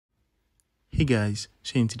Hey guys,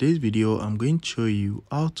 so in today's video I'm going to show you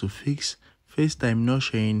how to fix FaceTime not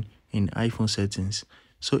showing in iPhone settings.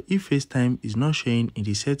 So if FaceTime is not showing in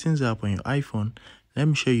the settings app on your iPhone, let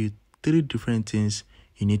me show you 3 different things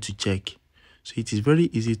you need to check. So it is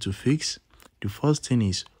very easy to fix. The first thing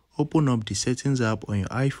is open up the settings app on your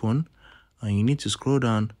iPhone and you need to scroll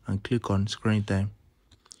down and click on screen time.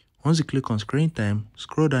 Once you click on screen time,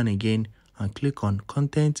 scroll down again and click on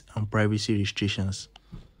content and privacy restrictions.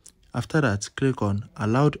 After that, click on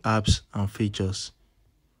allowed apps and features.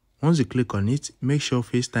 Once you click on it, make sure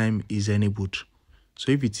FaceTime is enabled.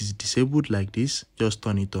 So if it is disabled like this, just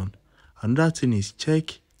turn it on. Another thing is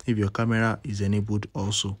check if your camera is enabled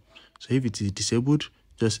also. So if it is disabled,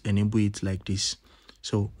 just enable it like this.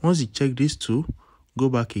 So once you check these two, go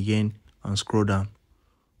back again and scroll down.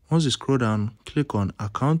 Once you scroll down, click on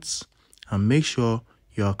accounts and make sure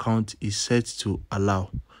your account is set to allow.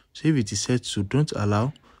 So if it is set to don't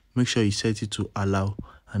allow, make sure you set it to allow,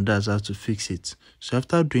 and that's how to fix it. So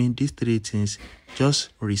after doing these 3 things, just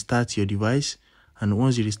restart your device, and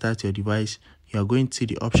once you restart your device, you are going to see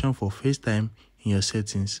the option for FaceTime in your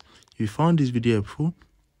settings. If you found this video helpful,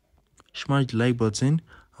 smash the like button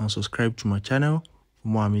and subscribe to my channel for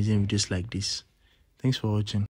more amazing videos like this. Thanks for watching.